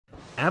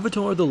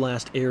Avatar: The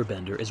Last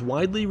Airbender is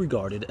widely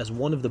regarded as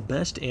one of the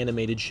best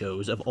animated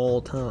shows of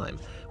all time.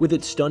 With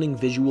its stunning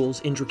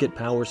visuals, intricate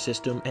power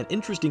system, and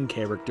interesting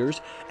characters,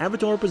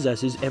 Avatar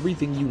possesses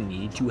everything you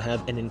need to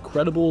have an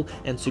incredible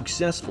and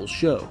successful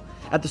show.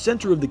 At the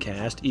center of the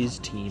cast is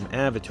Team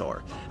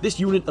Avatar. This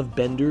unit of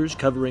benders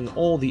covering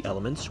all the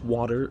elements,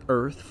 water,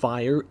 earth,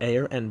 fire,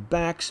 air, and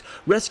backs,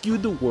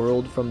 rescued the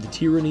world from the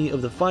tyranny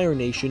of the Fire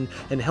Nation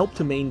and helped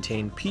to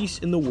maintain peace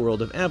in the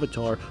world of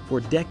Avatar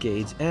for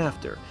decades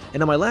after.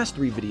 And in my last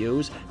 3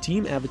 videos,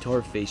 Team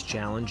Avatar faced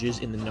challenges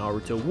in the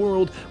Naruto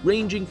world,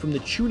 ranging from the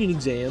Chunin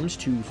exams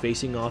to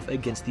facing off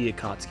against the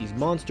Akatsuki's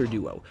monster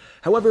duo.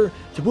 However,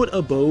 to put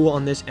a bow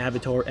on this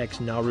Avatar x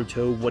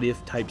Naruto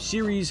what-if type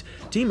series,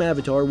 Team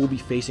Avatar will be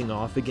facing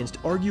off against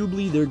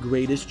arguably their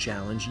greatest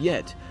challenge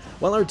yet.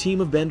 While our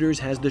team of benders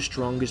has the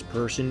strongest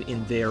person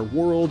in their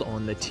world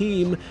on the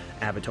team,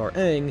 Avatar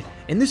Aang,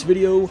 in this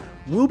video,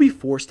 we'll be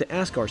forced to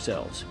ask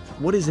ourselves,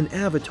 what is an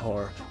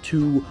avatar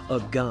to a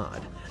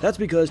god? That's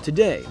because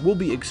today we'll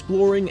be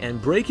exploring and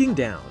breaking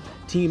down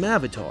Team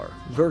Avatar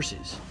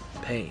versus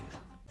Pain.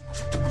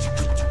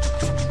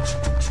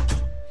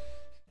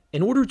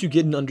 In order to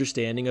get an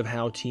understanding of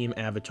how Team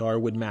Avatar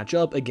would match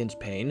up against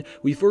Pain,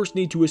 we first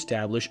need to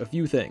establish a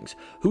few things.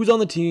 Who's on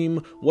the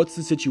team, what's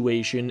the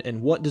situation,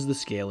 and what does the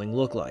scaling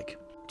look like?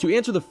 To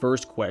answer the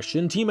first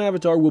question, Team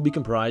Avatar will be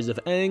comprised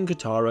of Aang,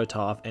 Katara,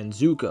 Toph, and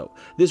Zuko.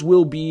 This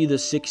will be the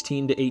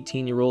 16 to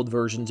 18-year-old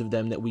versions of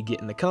them that we get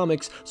in the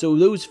comics, so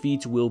those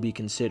feats will be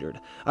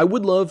considered. I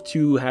would love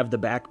to have the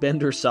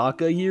backbender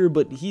Sokka here,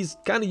 but he's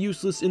kinda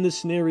useless in this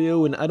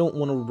scenario, and I don't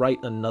want to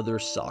write another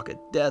Sokka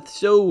death,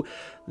 so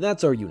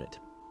that's our unit.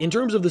 In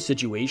terms of the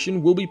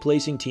situation, we'll be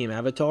placing Team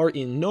Avatar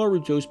in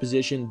Naruto's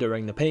position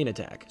during the Pain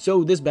attack,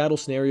 so this battle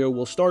scenario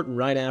will start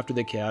right after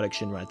the chaotic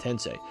Shinra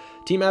Tensei.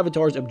 Team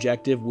Avatar's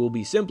objective will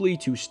be simply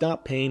to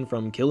stop Pain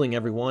from killing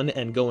everyone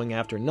and going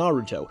after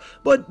Naruto,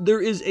 but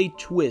there is a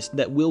twist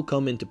that will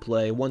come into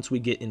play once we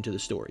get into the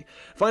story.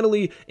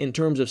 Finally, in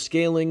terms of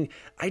scaling,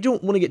 I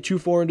don't want to get too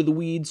far into the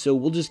weeds, so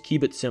we'll just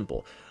keep it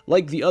simple.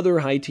 Like the other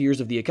high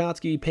tiers of the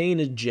Akatsuki, Pain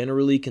is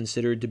generally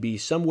considered to be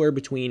somewhere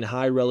between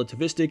high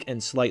relativistic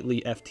and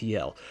slightly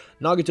FTL.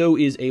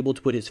 Nagato is able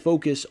to put his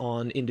focus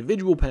on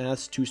individual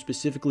paths to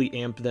specifically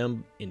amp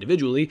them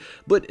individually,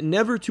 but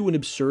never to an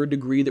absurd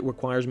degree that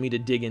requires me to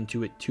dig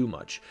into it too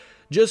much.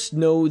 Just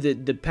know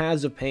that the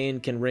paths of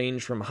Pain can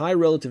range from high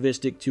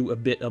relativistic to a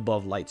bit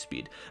above light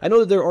speed. I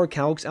know that there are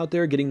calcs out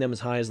there getting them as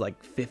high as like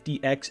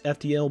 50x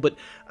FTL, but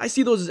I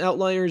see those as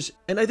outliers,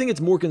 and I think it's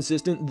more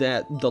consistent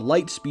that the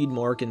light speed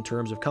mark in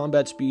terms of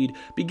combat speed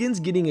begins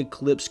getting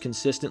eclipsed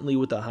consistently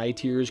with the high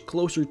tiers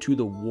closer to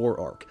the war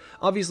arc.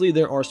 Obviously,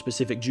 there are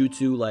specific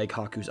jutsu like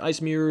Haku's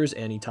Ice Mirrors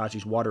and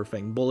Itachi's Water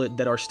Fang Bullet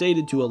that are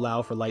stated to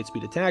allow for light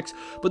speed attacks,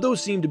 but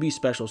those seem to be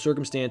special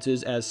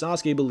circumstances as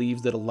Sasuke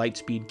believes that a light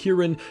speed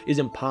Kirin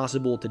is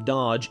impossible to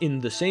dodge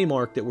in the same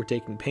arc that we're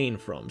taking Pain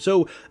from.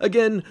 So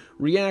again,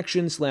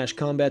 reaction /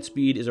 combat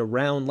speed is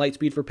around light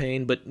speed for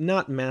Pain, but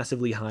not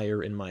massively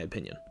higher in my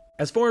opinion.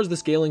 As far as the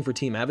scaling for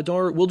Team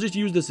Avatar, we'll just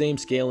use the same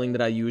scaling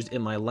that I used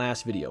in my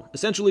last video.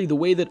 Essentially, the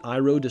way that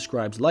Iroh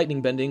describes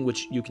lightning bending,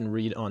 which you can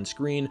read on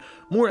screen,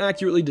 more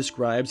accurately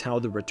describes how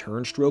the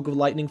return stroke of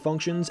lightning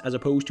functions as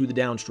opposed to the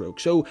downstroke,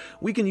 so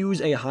we can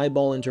use a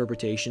highball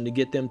interpretation to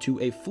get them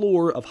to a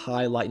floor of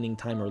high lightning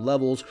timer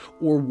levels,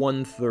 or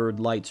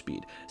 1/3 light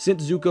speed.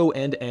 Since Zuko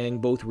and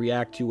Aang both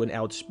react to and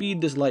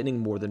outspeed this lightning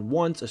more than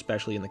once,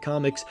 especially in the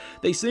comics,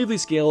 they safely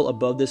scale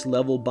above this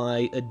level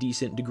by a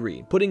decent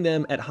degree, putting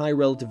them at high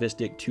relativistic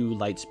to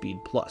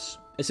Lightspeed Plus.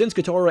 Since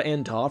Katara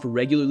and Toph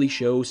regularly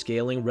show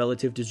scaling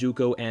relative to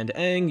Zuko and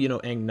Aang,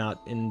 Aang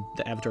not in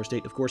the Avatar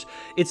state, of course,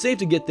 it's safe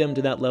to get them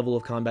to that level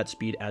of combat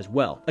speed as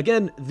well.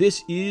 Again,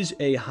 this is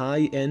a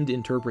high-end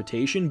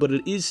interpretation, but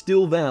it is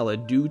still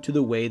valid due to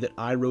the way that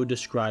Iroh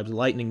describes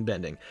lightning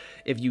bending.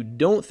 If you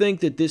don't think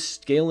that this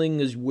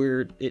scaling is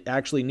where it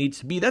actually needs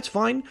to be, that's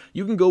fine.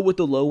 You can go with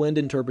the low-end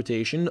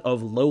interpretation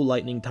of low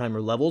lightning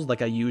timer levels,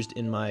 like I used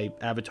in my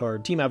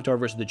Team Avatar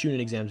versus the Chunin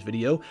exams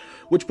video,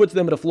 which puts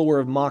them at a floor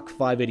of Mach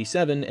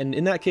 587, and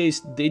in that case,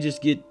 they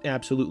just get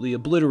absolutely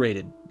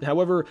obliterated.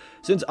 However,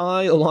 since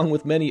I, along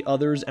with many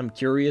others, am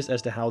curious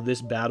as to how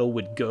this battle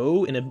would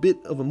go in a bit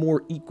of a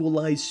more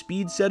equalized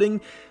speed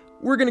setting,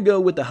 we're gonna go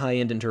with the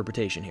high-end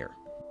interpretation here.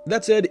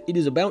 That said, it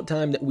is about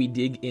time that we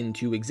dig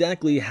into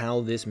exactly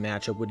how this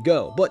matchup would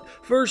go. But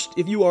first,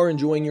 if you are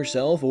enjoying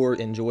yourself or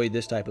enjoy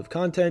this type of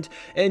content,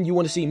 and you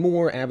want to see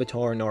more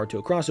Avatar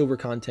Naruto crossover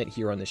content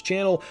here on this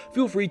channel,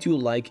 feel free to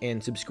like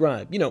and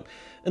subscribe.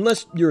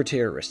 Unless you're a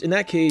terrorist. In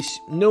that case,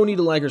 no need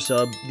to like or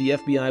sub. The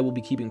FBI will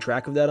be keeping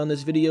track of that on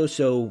this video,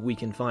 so we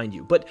can find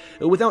you. But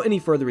without any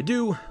further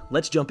ado,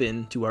 let's jump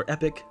into our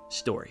epic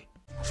story.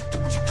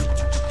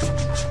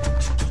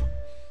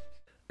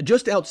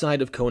 Just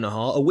outside of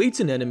Konoha awaits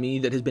an enemy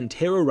that has been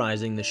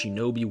terrorizing the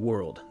shinobi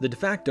world, the de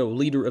facto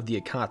leader of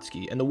the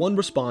Akatsuki, and the one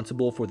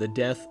responsible for the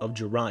death of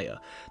Jiraiya,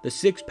 the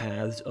Six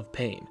Paths of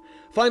Pain.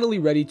 Finally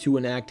ready to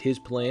enact his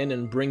plan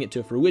and bring it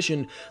to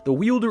fruition, the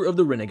wielder of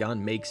the Rinnegan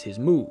makes his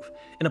move.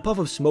 In a puff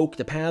of smoke,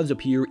 the paths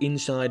appear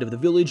inside of the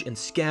village and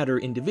scatter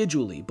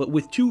individually, but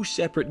with two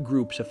separate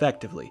groups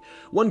effectively.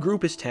 One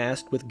group is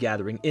tasked with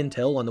gathering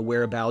intel on the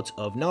whereabouts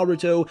of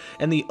Naruto,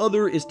 and the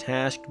other is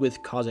tasked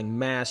with causing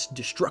mass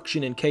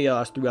destruction and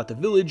chaos throughout the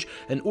village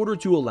in order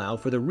to allow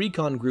for the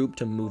recon group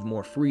to move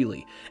more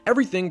freely.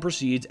 Everything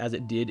proceeds as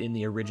it did in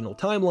the original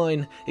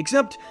timeline,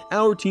 except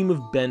our team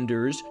of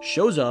benders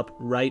shows up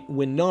right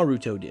when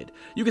Naruto did.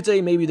 You could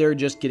say maybe they're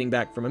just getting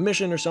back from a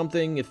mission or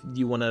something if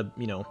you want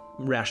to,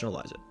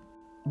 rationalize it.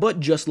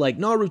 But just like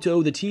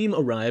Naruto, the team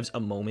arrives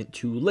a moment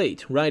too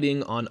late,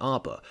 riding on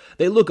Appa.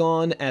 They look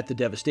on at the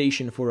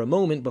devastation for a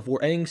moment before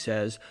Aang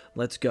says,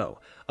 "Let's go."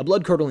 A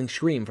blood-curdling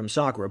scream from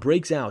Sakura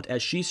breaks out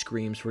as she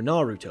screams for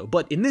Naruto,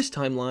 but in this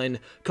timeline,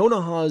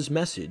 Konoha's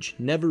message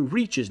never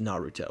reaches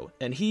Naruto,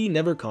 and he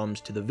never comes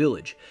to the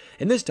village.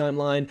 In this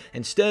timeline,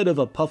 instead of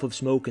a puff of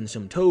smoke and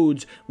some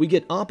toads, we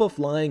get Appa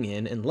flying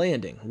in and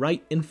landing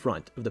right in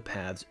front of the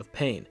Paths of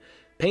Pain.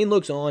 Pain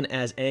looks on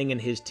as Aang and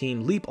his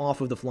team leap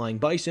off of the flying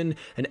bison,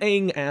 and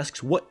Aang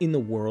asks what in the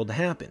world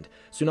happened.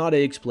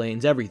 Tsunade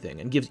explains everything,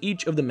 and gives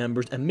each of the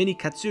members a mini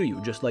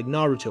Katsuyu just like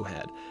Naruto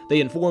had.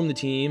 They inform the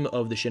team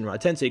of the Shinra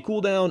Tensei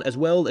cooldown, as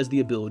well as the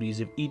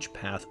abilities of each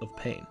Path of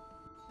Pain.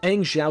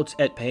 Aang shouts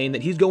at Pain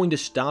that he's going to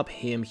stop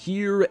him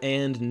here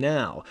and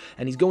now,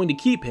 and he's going to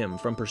keep him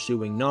from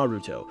pursuing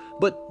Naruto.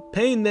 But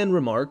Pain then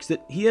remarks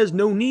that he has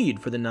no need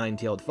for the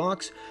nine-tailed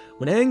fox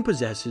when Aang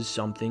possesses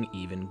something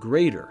even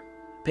greater.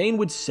 Pain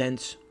would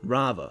sense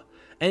Rava.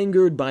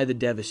 Angered by the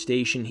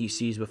devastation he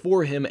sees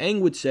before him,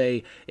 Aang would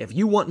say, "If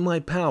you want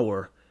my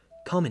power,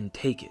 come and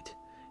take it."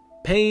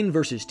 Pain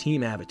versus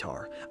Team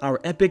Avatar.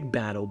 Our epic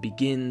battle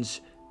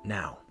begins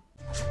now.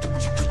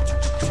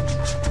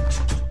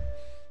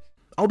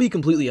 I'll be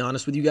completely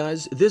honest with you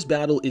guys, this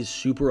battle is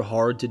super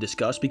hard to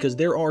discuss because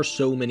there are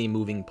so many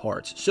moving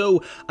parts.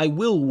 So I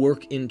will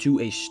work into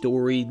a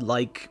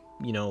story-like,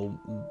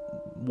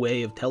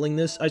 way of telling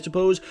this, I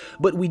suppose,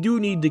 but we do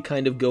need to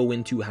kind of go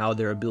into how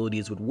their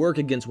abilities would work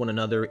against one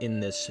another in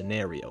this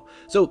scenario.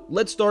 So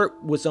let's start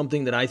with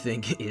something that I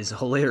think is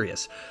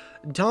hilarious.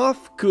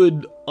 Toph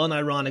could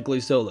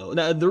unironically solo.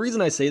 Now, the reason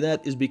I say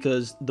that is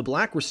because the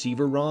black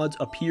receiver rods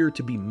appear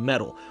to be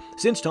metal.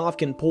 Since Toph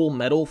can pull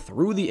metal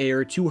through the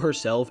air to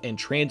herself and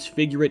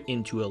transfigure it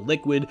into a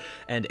liquid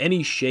and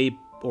any shape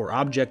or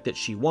object that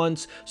she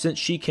wants, since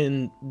she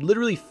can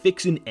literally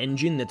fix an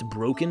engine that's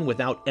broken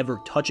without ever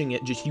touching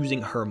it, just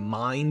using her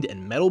mind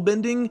and metal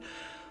bending,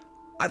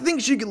 I think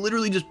she could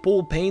literally just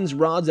pull Pain's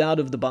rods out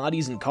of the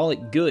bodies and call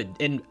it good.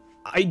 And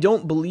I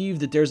don't believe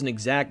that there's an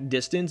exact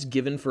distance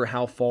given for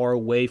how far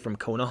away from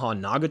Konoha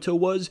Nagato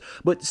was,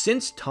 but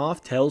since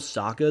Toph tells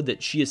Sokka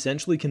that she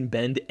essentially can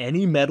bend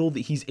any metal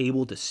that he's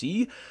able to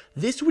see,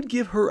 this would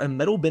give her a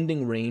metal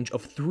bending range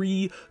of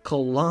 3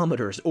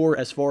 kilometers, or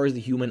as far as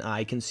the human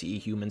eye can see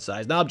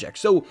human-sized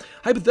objects. So,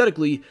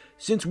 hypothetically,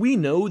 since we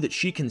know that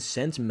she can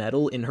sense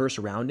metal in her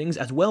surroundings,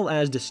 as well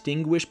as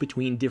distinguish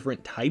between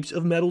different types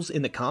of metals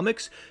in the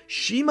comics,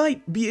 she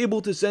might be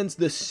able to sense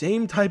the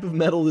same type of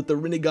metal that the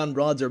Rinnegan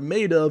rods are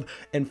made of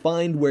and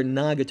find where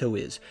Nagato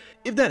is.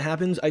 If that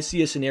happens, I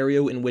see a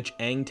scenario in which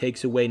Aang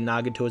takes away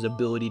Nagato's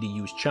ability to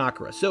use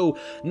chakra, so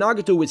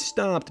Nagato is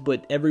stopped,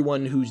 but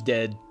everyone who's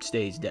dead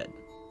stays dead.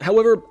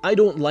 However, I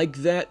don't like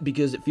that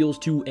because it feels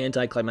too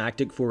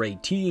anticlimactic for a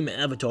Team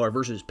Avatar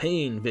versus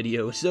Pain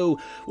video, so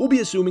we'll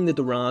be assuming that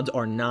the rods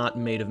are not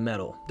made of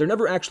metal. They're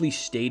never actually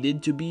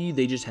stated to be,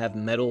 they just have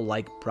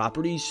metal-like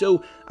properties,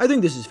 so I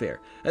think this is fair.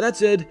 And that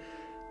said,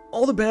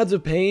 all the Paths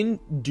of Pain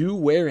do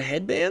wear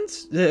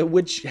headbands,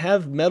 which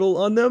have metal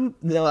on them.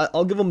 Now,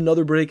 I'll give them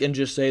another break and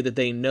just say that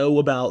they know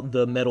about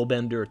the metal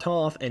bender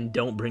Toph and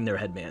don't bring their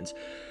headbands.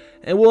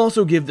 And we'll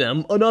also give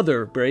them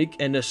another break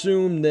and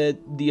assume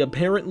that the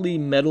apparently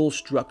metal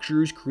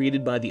structures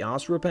created by the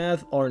Asura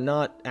Path are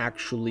not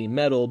actually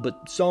metal,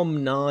 but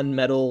some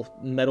non-metal,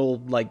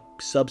 metal-like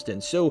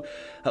substance. So,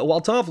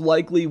 while Toph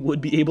likely would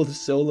be able to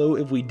solo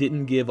if we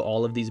didn't give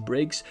all of these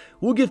breaks,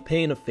 we'll give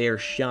Pain a fair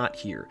shot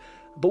here.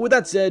 But with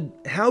that said,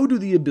 how do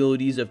the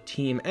abilities of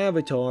Team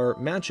Avatar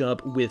match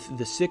up with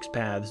the 6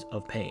 Paths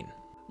of Pain?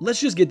 Let's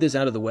just get this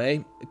out of the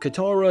way.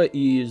 Katara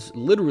is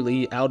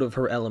literally out of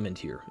her element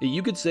here.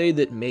 You could say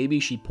that maybe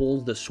she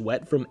pulls the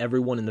sweat from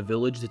everyone in the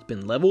village that's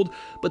been leveled,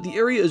 but the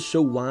area is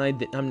so wide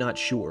that I'm not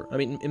sure. I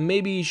mean,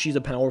 maybe she's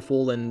a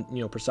powerful and,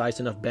 precise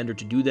enough bender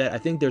to do that. I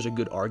think there's a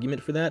good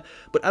argument for that,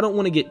 but I don't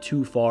want to get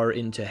too far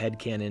into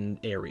headcanon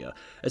area.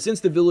 Since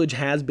the village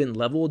has been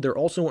leveled, there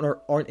also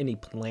aren't any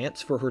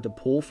plants for her to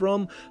pull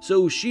from,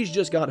 so she's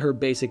just got her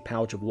basic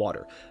pouch of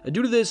water.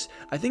 Due to this,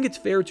 I think it's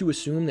fair to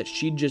assume that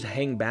she'd just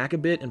hang back a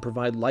bit and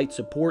provide light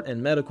support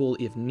and medical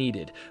if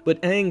needed,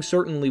 but Aang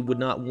certainly would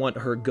not want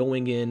her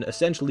going in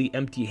essentially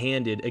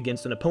empty-handed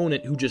against an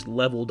opponent who just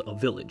leveled a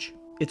village.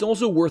 It's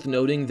also worth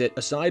noting that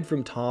aside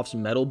from Toph's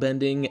metal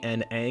bending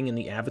and Aang in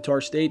the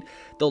Avatar state,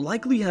 they'll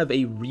likely have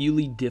a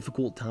really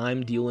difficult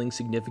time dealing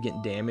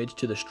significant damage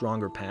to the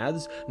stronger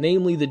paths,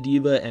 namely the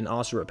Diva and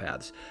Asura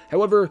paths.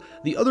 However,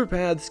 the other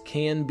paths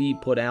can be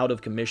put out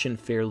of commission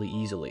fairly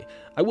easily.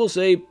 I will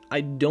say, I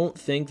don't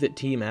think that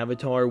Team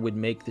Avatar would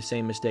make the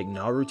same mistake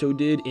Naruto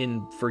did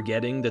in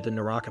forgetting that the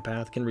Naraka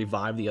path can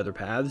revive the other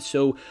paths,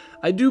 so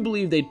I do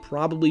believe they'd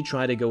probably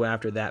try to go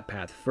after that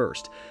path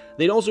first.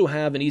 They'd also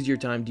have an easier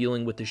time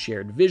dealing with the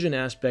shared vision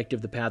aspect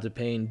of the Path of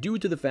Pain due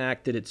to the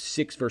fact that it's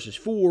 6 versus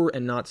 4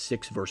 and not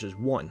 6 versus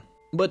 1.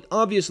 But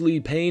obviously,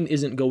 Pain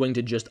isn't going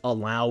to just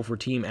allow for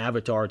Team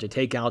Avatar to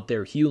take out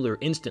their healer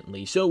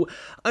instantly, so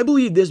I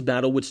believe this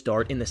battle would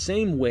start in the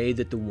same way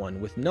that the one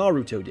with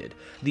Naruto did.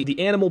 The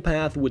animal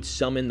path would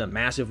summon the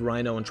massive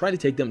rhino and try to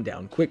take them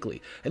down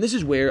quickly, and this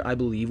is where I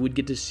believe we'd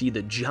get to see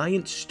the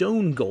giant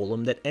stone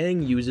golem that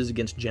Aang uses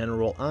against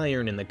General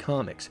Iron in the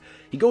comics.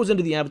 He goes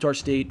into the Avatar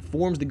state,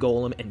 forms the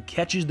golem, and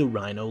catches the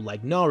rhino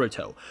like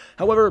Naruto.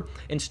 However,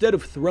 instead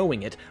of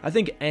throwing it, I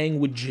think Aang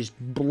would just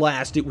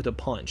blast it with a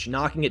punch,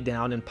 knocking it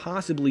down and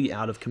possibly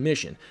out of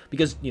commission,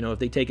 because, if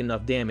they take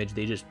enough damage,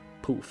 they just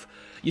poof.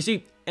 You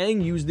see,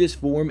 Aang used this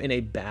form in a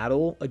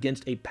battle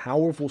against a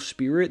powerful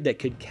spirit that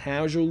could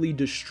casually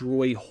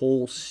destroy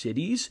whole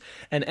cities,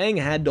 and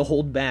Aang had to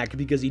hold back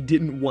because he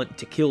didn't want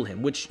to kill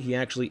him, which he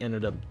actually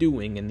ended up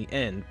doing in the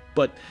end.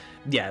 But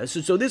yeah,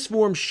 so this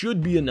form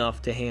should be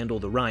enough to handle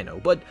the rhino.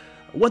 But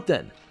what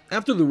then?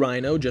 After the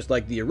rhino, just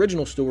like the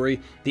original story,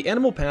 the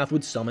animal path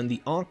would summon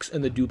the ox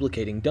and the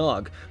duplicating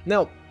dog.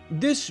 Now,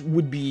 this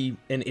would be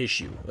an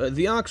issue.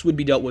 The ox would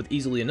be dealt with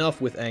easily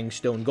enough with Aang's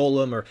stone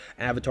golem or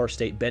avatar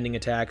state bending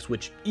attacks,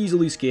 which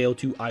easily scale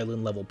to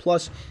island level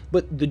plus,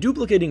 but the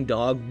duplicating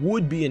dog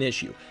would be an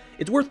issue.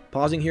 It's worth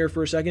pausing here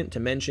for a second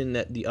to mention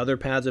that the other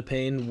Paths of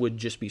Pain would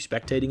just be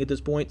spectating at this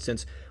point,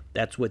 since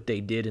that's what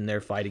they did in their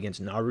fight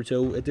against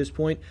Naruto at this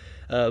point.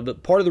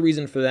 But part of the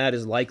reason for that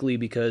is likely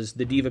because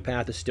the Diva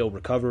Path is still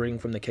recovering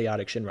from the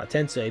chaotic Shinra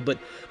Tensei. But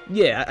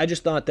yeah, I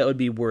just thought that would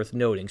be worth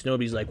noting, so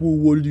nobody's like, well,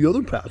 what are the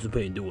other Paths of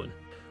Pain doing?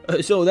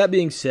 So that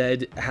being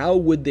said, how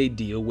would they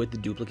deal with the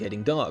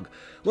duplicating dog?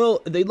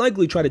 Well, they'd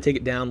likely try to take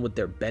it down with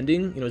their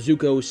bending,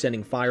 Zuko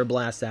sending fire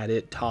blasts at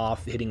it,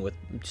 Toph hitting with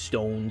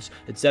stones,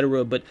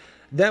 etc., but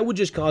that would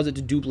just cause it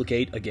to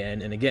duplicate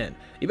again and again.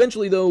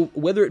 Eventually though,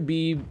 whether it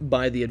be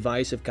by the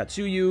advice of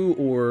Katsuyu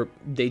or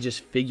they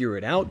just figure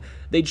it out,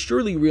 they'd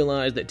surely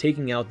realize that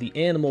taking out the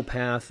animal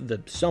path,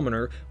 the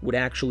summoner, would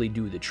actually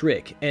do the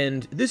trick.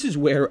 And this is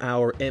where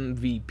our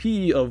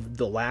MVP of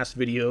the last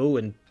video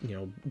and,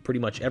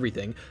 pretty much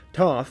everything,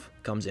 Toph,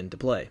 comes into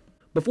play.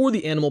 Before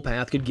the animal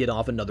path could get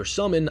off another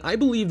summon, I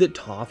believe that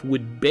Toph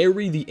would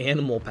bury the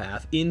animal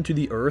path into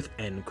the earth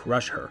and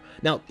crush her.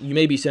 Now, you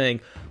may be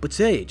saying, but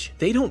Sage,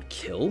 they don't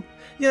kill?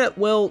 Yeah,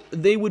 well,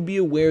 they would be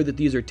aware that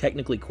these are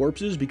technically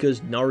corpses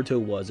because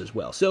Naruto was as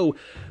well. So,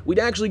 we'd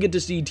actually get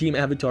to see Team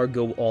Avatar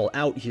go all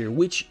out here,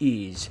 which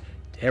is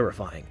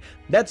terrifying.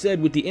 That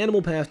said, with the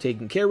animal path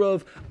taken care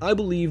of, I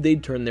believe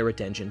they'd turn their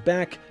attention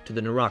back to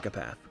the Naraka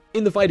path.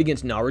 In the fight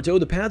against Naruto,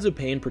 the Paths of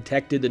Pain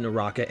protected the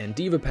Naraka and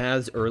Diva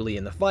paths early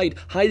in the fight,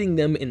 hiding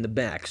them in the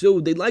back, so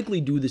they'd likely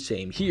do the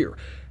same here.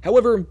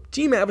 However,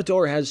 Team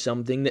Avatar has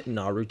something that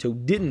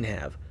Naruto didn't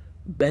have: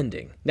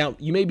 bending. Now,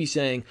 you may be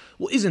saying,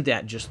 well, isn't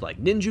that just like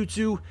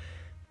ninjutsu?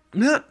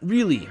 Not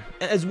really.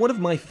 As one of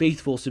my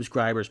faithful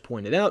subscribers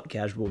pointed out,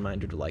 casual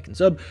reminder to like and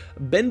sub,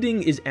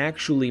 bending is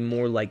actually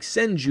more like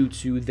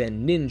senjutsu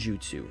than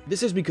ninjutsu.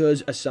 This is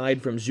because,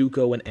 aside from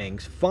Zuko and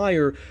Aang's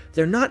fire,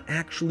 they're not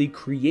actually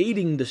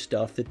creating the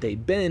stuff that they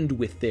bend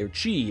with their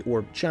chi,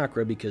 or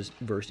chakra because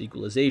verse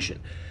equalization.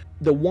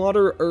 The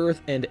water,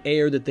 earth, and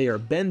air that they are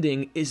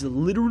bending is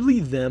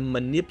literally them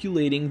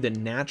manipulating the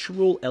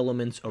natural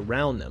elements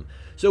around them.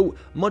 So,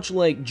 much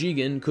like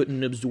Jigen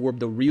couldn't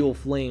absorb the real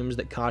flames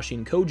that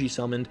Kashin Koji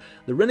summoned,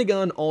 the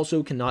Rinnegan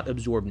also cannot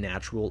absorb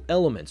natural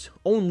elements,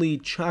 only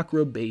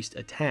chakra-based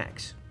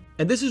attacks.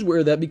 And this is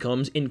where that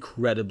becomes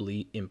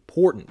incredibly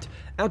important.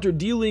 After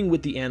dealing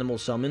with the animal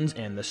summons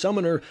and the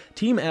summoner,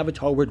 Team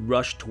Avatar would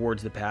rush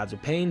towards the Paths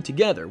of Pain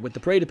together, with the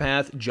Preta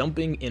Path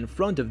jumping in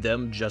front of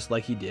them just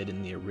like he did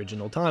in the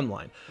original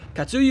timeline.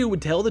 Katsuyu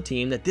would tell the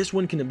team that this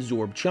one can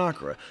absorb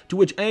chakra, to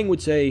which Aang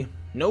would say,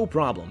 no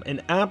problem,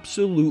 and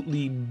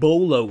absolutely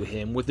bolo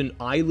him with an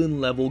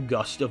island-level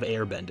gust of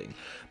airbending.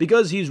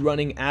 Because he's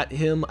running at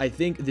him, I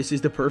think this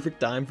is the perfect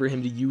time for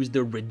him to use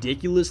the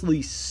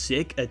ridiculously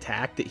sick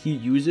attack that he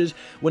uses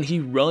when he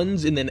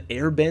runs and then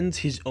airbends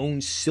his own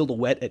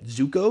silhouette at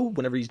Zuko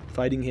whenever he's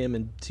fighting him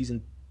in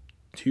Season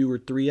 2 or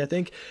 3, I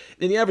think.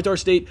 In the Avatar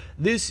state,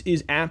 this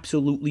is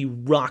absolutely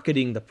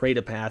rocketing the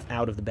Preta Path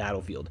out of the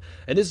battlefield.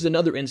 And this is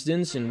another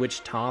instance in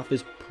which Toph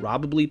is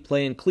probably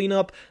playing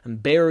cleanup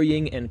and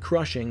burying and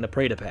crushing the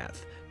Preta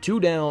Path. 2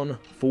 down,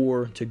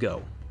 4 to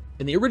go.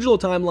 In the original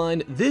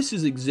timeline, this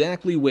is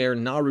exactly where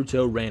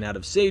Naruto ran out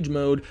of Sage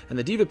Mode and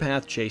the Diva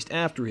Path chased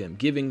after him,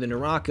 giving the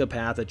Naraka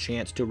Path a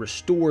chance to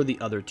restore the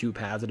other 2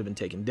 paths that have been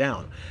taken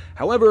down.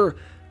 However,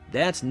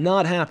 that's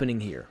not happening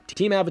here.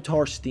 Team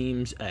Avatar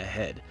steams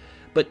ahead.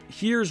 But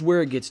here's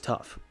where it gets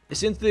tough.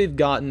 Since they've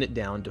gotten it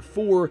down to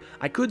 4,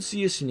 I could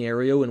see a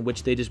scenario in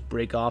which they just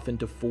break off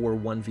into 4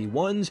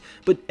 1v1s,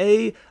 but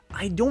A,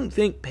 I don't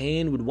think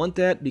Pain would want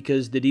that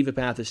because the Diva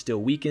Path is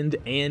still weakened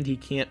and he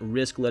can't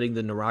risk letting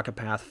the Naraka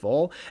Path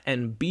fall,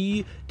 and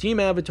B, Team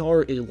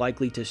Avatar is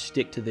likely to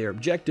stick to their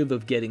objective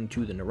of getting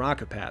to the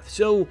Naraka Path.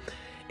 So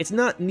it's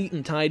not neat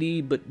and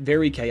tidy, but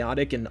very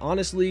chaotic, and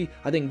honestly,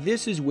 I think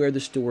this is where the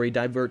story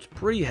diverts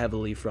pretty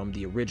heavily from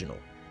the original.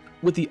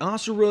 With the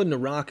Asura,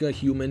 Naraka,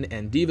 Human,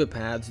 and Diva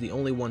paths the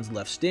only ones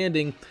left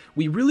standing,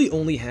 we really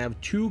only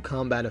have 2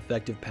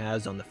 combat-effective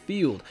paths on the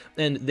field,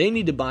 and they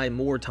need to buy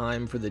more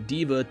time for the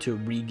Diva to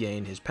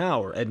regain his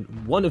power,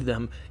 and one of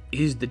them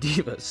is the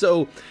Diva.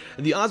 So,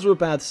 the Asura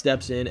path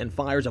steps in and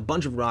fires a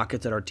bunch of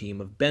rockets at our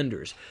team of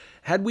benders.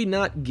 Had we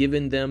not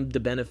given them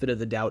the benefit of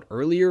the doubt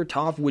earlier,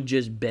 Toph would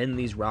just bend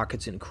these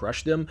rockets and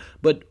crush them,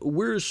 but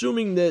we're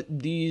assuming that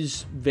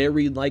these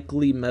very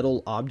likely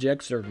metal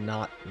objects are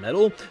not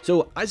metal,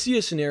 so I see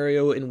a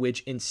scenario in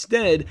which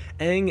instead,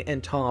 Aang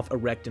and Toph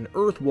erect an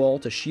earth wall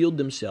to shield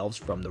themselves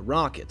from the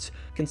rockets.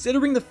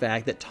 Considering the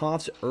fact that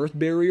Toph's earth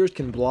barriers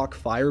can block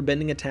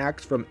firebending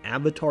attacks from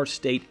Avatar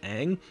State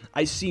Aang,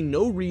 I see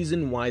no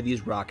reason why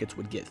these rockets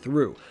would get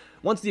through.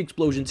 Once the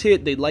explosions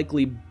hit, they'd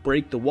likely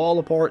break the wall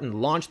apart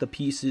and launch the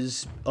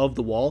pieces of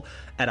the wall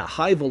at a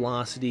high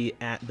velocity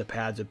at the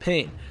Paths of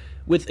Pain.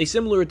 With a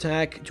similar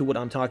attack to what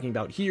I'm talking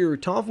about here,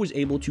 Toph was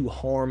able to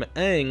harm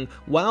Aang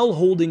while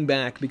holding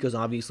back because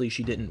obviously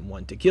she didn't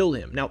want to kill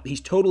him. Now,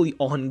 he's totally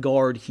on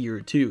guard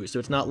here too, so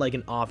it's not like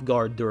an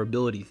off-guard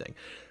durability thing.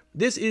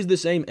 This is the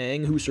same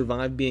Aang who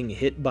survived being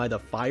hit by the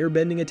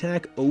firebending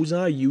attack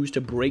Ozai used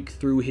to break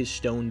through his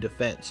stone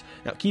defense.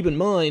 Now keep in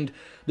mind,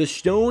 the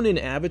stone in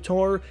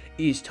Avatar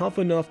is tough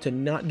enough to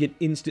not get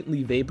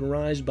instantly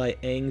vaporized by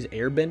Aang's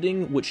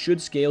airbending, which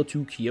should scale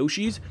to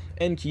Kyoshi's,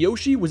 and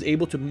Kyoshi was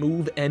able to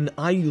move an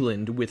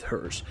island with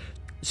hers.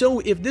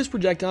 So if this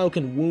projectile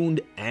can wound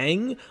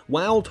Aang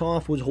while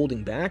Toph was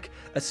holding back,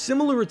 a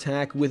similar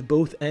attack with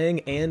both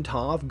Aang and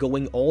Toph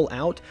going all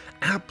out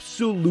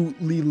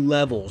absolutely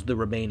levels the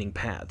remaining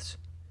paths.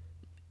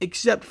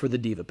 Except for the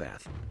Diva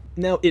path.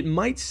 Now, it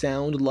might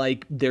sound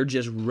like they're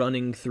just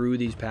running through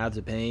these Paths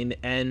of Pain,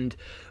 and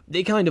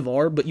they kind of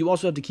are, but you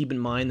also have to keep in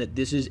mind that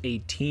this is a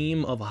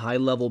team of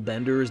high-level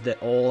benders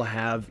that all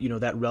have,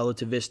 that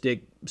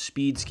relativistic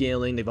speed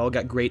scaling, they've all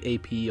got great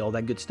AP, all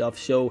that good stuff,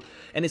 so,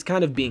 and it's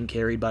kind of being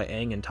carried by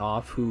Aang and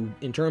Toph, who,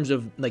 in terms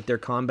of, their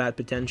combat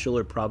potential,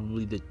 are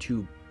probably the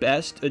 2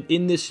 best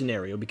in this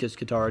scenario because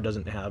Katara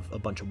doesn't have a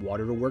bunch of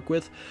water to work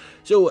with.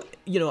 So,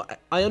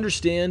 I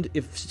understand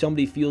if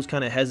somebody feels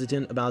kind of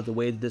hesitant about the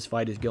way that this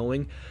fight is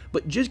going,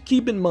 but just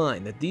keep in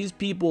mind that these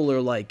people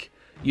are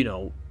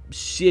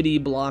city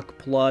block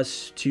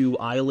plus to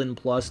island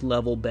plus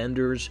level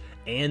benders,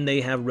 and they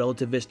have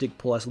relativistic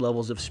plus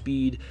levels of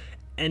speed,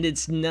 and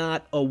it's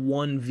not a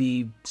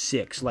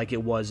 1v6 like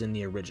it was in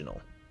the original.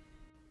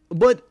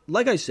 But,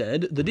 like I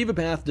said, the Diva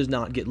Path does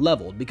not get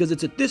leveled, because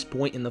it's at this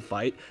point in the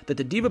fight that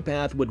the Diva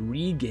Path would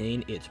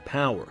regain its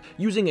power,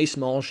 using a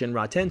small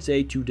Shinra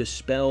Tensei to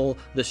dispel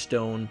the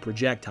stone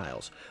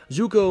projectiles.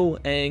 Zuko,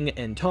 Aang,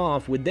 and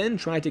Toph would then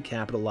try to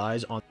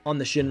capitalize on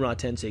the Shinra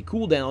Tensei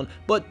cooldown,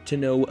 but to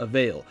no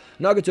avail.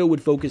 Nagato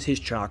would focus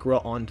his chakra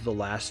onto the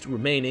last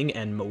remaining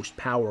and most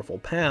powerful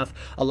path,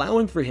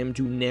 allowing for him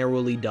to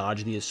narrowly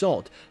dodge the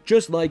assault,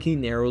 just like he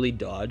narrowly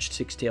dodged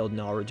Six-Tailed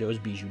Naruto's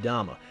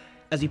Bijudama.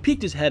 As he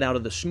peeked his head out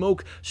of the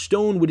smoke,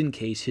 stone would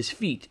encase his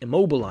feet,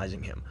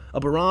 immobilizing him. A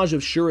barrage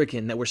of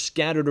shuriken that were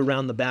scattered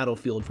around the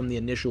battlefield from the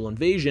initial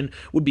invasion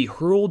would be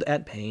hurled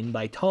at Pain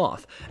by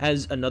Toph,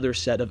 as another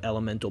set of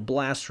elemental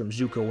blasts from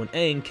Zuko and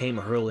Aang came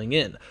hurling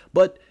in,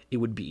 but it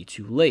would be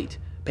too late.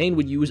 Pain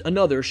would use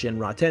another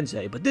Shinra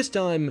Tensei, but this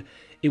time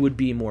it would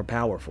be more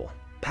powerful.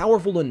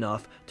 Powerful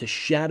enough to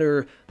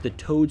shatter the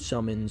Toad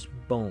Summon's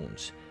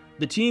bones.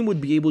 The team would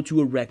be able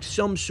to erect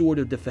some sort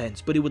of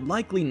defense, but it would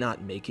likely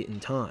not make it in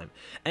time.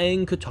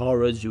 Aang,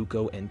 Katara,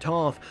 Zuko, and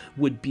Toph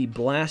would be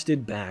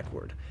blasted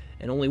backward,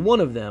 and only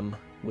one of them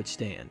would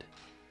stand.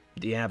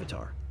 The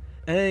Avatar.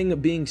 Aang,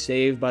 being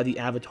saved by the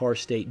Avatar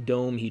State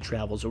dome he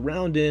travels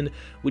around in,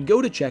 would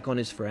go to check on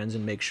his friends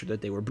and make sure that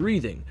they were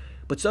breathing,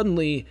 but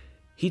suddenly,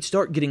 he'd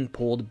start getting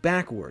pulled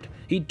backward.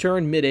 He'd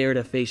turn midair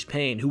to face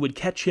Pain, who would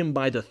catch him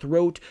by the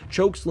throat,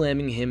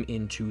 choke-slamming him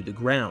into the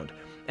ground.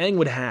 Aang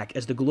would hack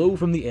as the glow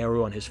from the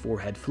arrow on his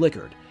forehead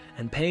flickered,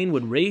 and Pain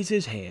would raise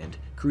his hand,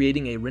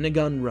 creating a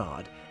Rinnegan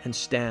rod, and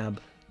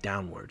stab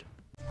downward.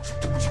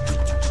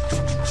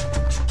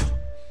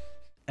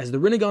 As the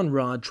Rinnegan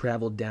rod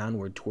traveled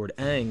downward toward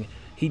Aang,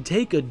 he'd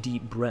take a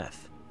deep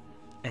breath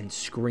and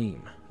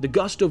scream. The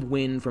gust of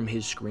wind from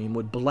his scream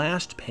would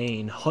blast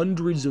Pain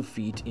hundreds of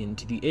feet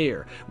into the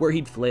air, where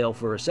he'd flail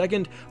for a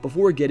second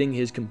before getting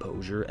his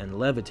composure and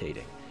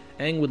levitating.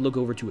 Aang would look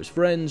over to his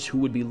friends, who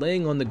would be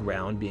laying on the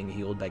ground being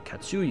healed by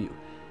Katsuyu.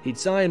 He'd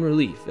sigh in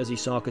relief as he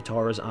saw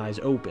Katara's eyes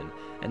open,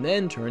 and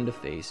then turn to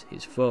face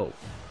his foe.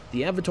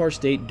 The Avatar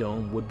State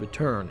Dome would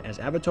return as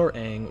Avatar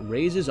Aang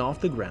raises off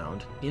the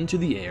ground into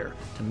the air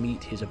to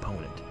meet his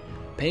opponent.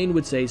 Pain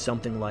would say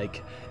something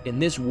like, "In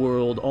this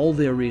world, all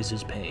there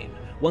is pain.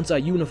 Once I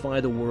unify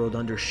the world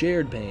under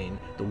shared pain,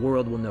 the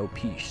world will know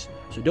peace.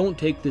 So don't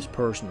take this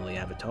personally,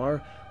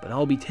 Avatar, but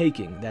I'll be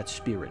taking that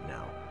spirit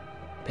now."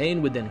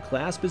 Pain would then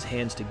clasp his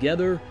hands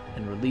together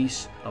and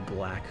release a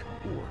black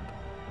orb.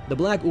 The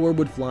black orb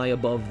would fly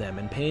above them,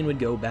 and Pain would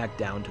go back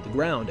down to the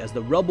ground as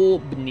the rubble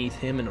beneath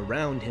him and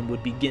around him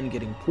would begin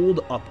getting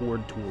pulled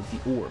upward toward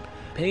the orb.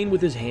 Pain,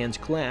 with his hands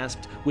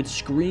clasped, would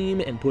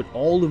scream and put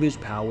all of his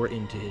power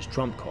into his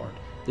trump card,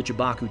 the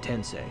Chibaku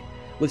Tensei.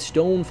 With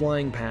stone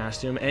flying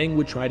past him, Aang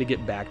would try to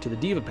get back to the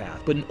Diva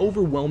Path, but an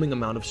overwhelming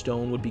amount of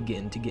stone would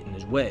begin to get in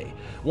his way.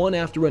 One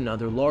after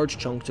another, large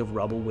chunks of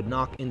rubble would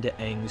knock into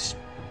Aang's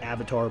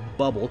Avatar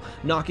bubble,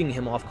 knocking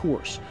him off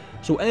course.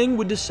 So Aang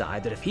would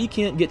decide that if he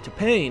can't get to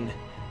Pain,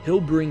 he'll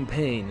bring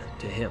Pain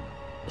to him.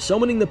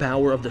 Summoning the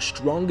power of the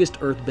strongest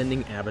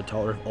earthbending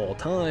avatar of all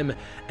time,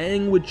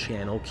 Aang would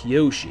channel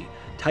Kyoshi.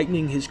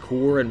 Tightening his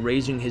core and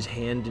raising his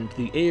hand into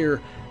the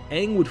air,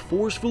 Aang would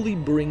forcefully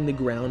bring the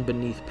ground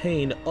beneath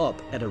Pain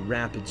up at a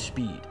rapid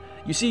speed.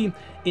 You see,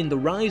 in the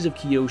Rise of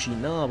Kyoshi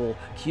novel,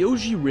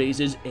 Kyoshi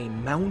raises a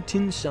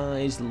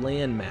mountain-sized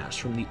landmass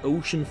from the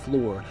ocean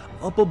floor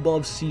up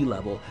above sea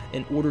level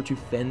in order to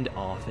fend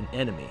off an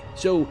enemy.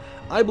 So,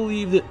 I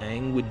believe that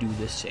Aang would do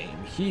the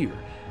same here.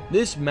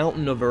 This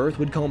mountain of earth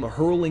would come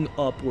hurling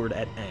upward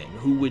at Aang,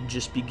 who would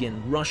just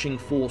begin rushing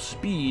full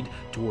speed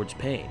towards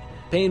Pain.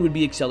 Pain would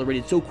be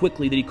accelerated so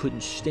quickly that he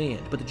couldn't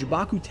stand, but the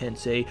Chibaku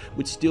Tensei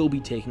would still be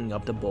taking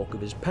up the bulk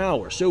of his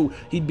power, so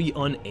he'd be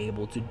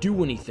unable to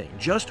do anything,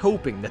 just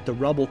hoping that the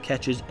rubble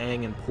catches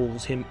Aang and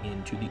pulls him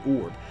into the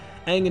orb.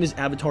 Aang in his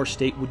avatar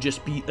state would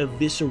just be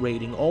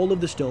eviscerating all of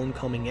the stone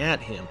coming at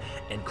him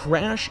and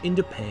crash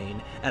into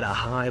Pain at a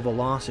high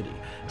velocity,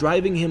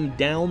 driving him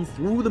down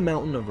through the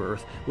mountain of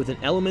earth with an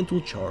elemental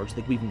charge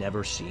that we've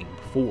never seen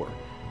before.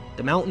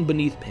 The mountain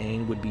beneath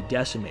Pain would be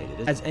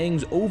decimated as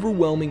Aang's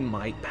overwhelming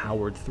might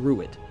powered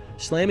through it,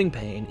 slamming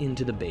Pain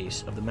into the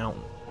base of the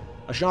mountain.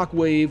 A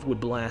shockwave would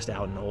blast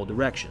out in all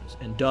directions,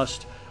 and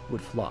dust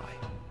would fly.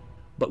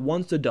 But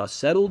once the dust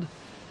settled,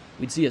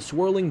 we'd see a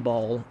swirling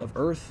ball of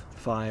earth,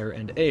 fire,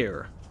 and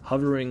air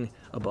hovering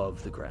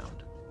above the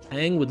ground.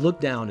 Aang would look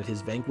down at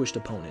his vanquished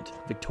opponent,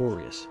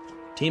 victorious.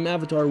 Team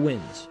Avatar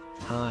wins,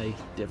 high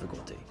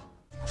difficulty.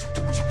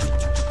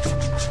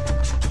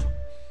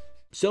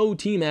 So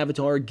Team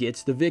Avatar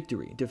gets the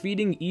victory,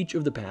 defeating each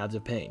of the Paths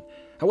of Pain.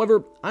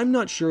 However, I'm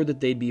not sure that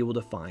they'd be able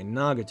to find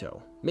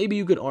Nagato. Maybe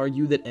you could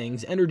argue that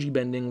Aang's energy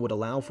bending would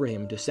allow for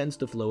him to sense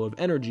the flow of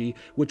energy,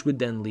 which would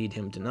then lead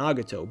him to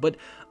Nagato, but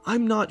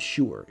I'm not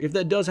sure. If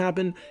that does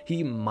happen,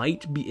 he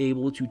might be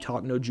able to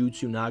talk no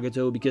jutsu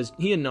Nagato because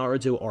he and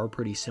Naruto are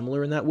pretty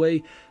similar in that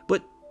way,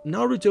 but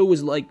Naruto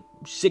was like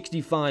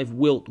 65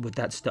 wilt with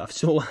that stuff,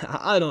 so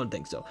I don't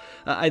think so.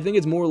 I think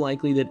it's more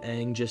likely that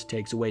Aang just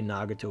takes away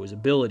Nagato's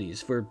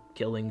abilities for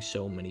killing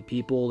so many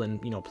people and,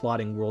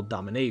 plotting world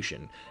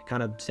domination.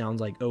 Kind of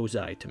sounds like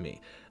Ozai to me.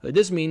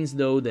 This means,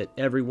 though, that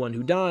everyone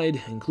who died,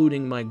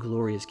 including my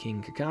glorious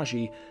King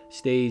Kakashi,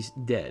 stays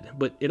dead.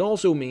 But it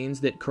also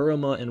means that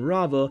Kurama and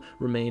Rava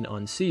remain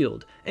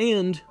unsealed,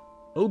 and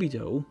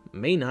Obito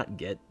may not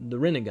get the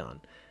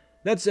Rinnegan.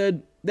 That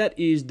said, that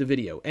is the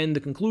video, and the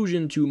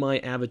conclusion to my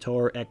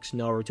Avatar x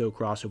Naruto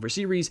crossover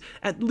series,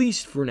 at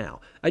least for now.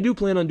 I do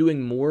plan on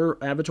doing more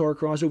Avatar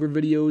crossover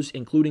videos,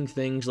 including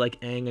things like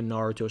Aang and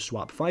Naruto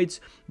swap fights,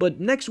 but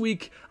next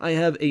week I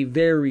have a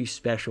very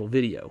special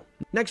video.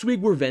 Next week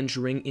we're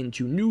venturing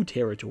into new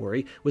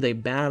territory with a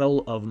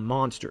battle of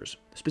monsters,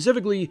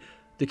 specifically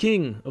the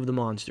king of the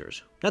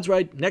monsters. That's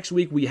right, next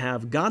week we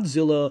have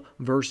Godzilla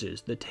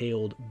versus the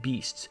tailed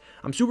beasts.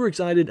 I'm super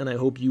excited and I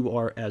hope you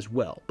are as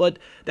well. But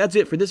that's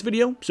it for this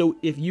video, so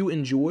if you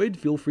enjoyed,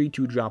 feel free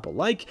to drop a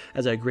like,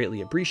 as I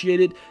greatly appreciate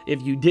it.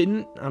 If you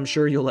didn't, I'm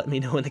sure you'll let me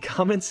know in the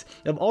comments.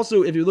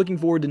 Also, if you're looking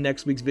forward to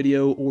next week's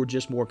video or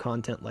just more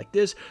content like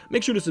this,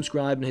 make sure to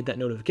subscribe and hit that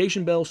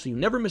notification bell so you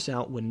never miss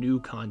out when new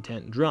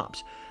content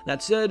drops.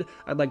 That said,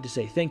 I'd like to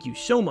say thank you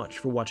so much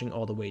for watching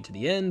all the way to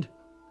the end.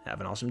 Have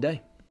an awesome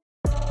day.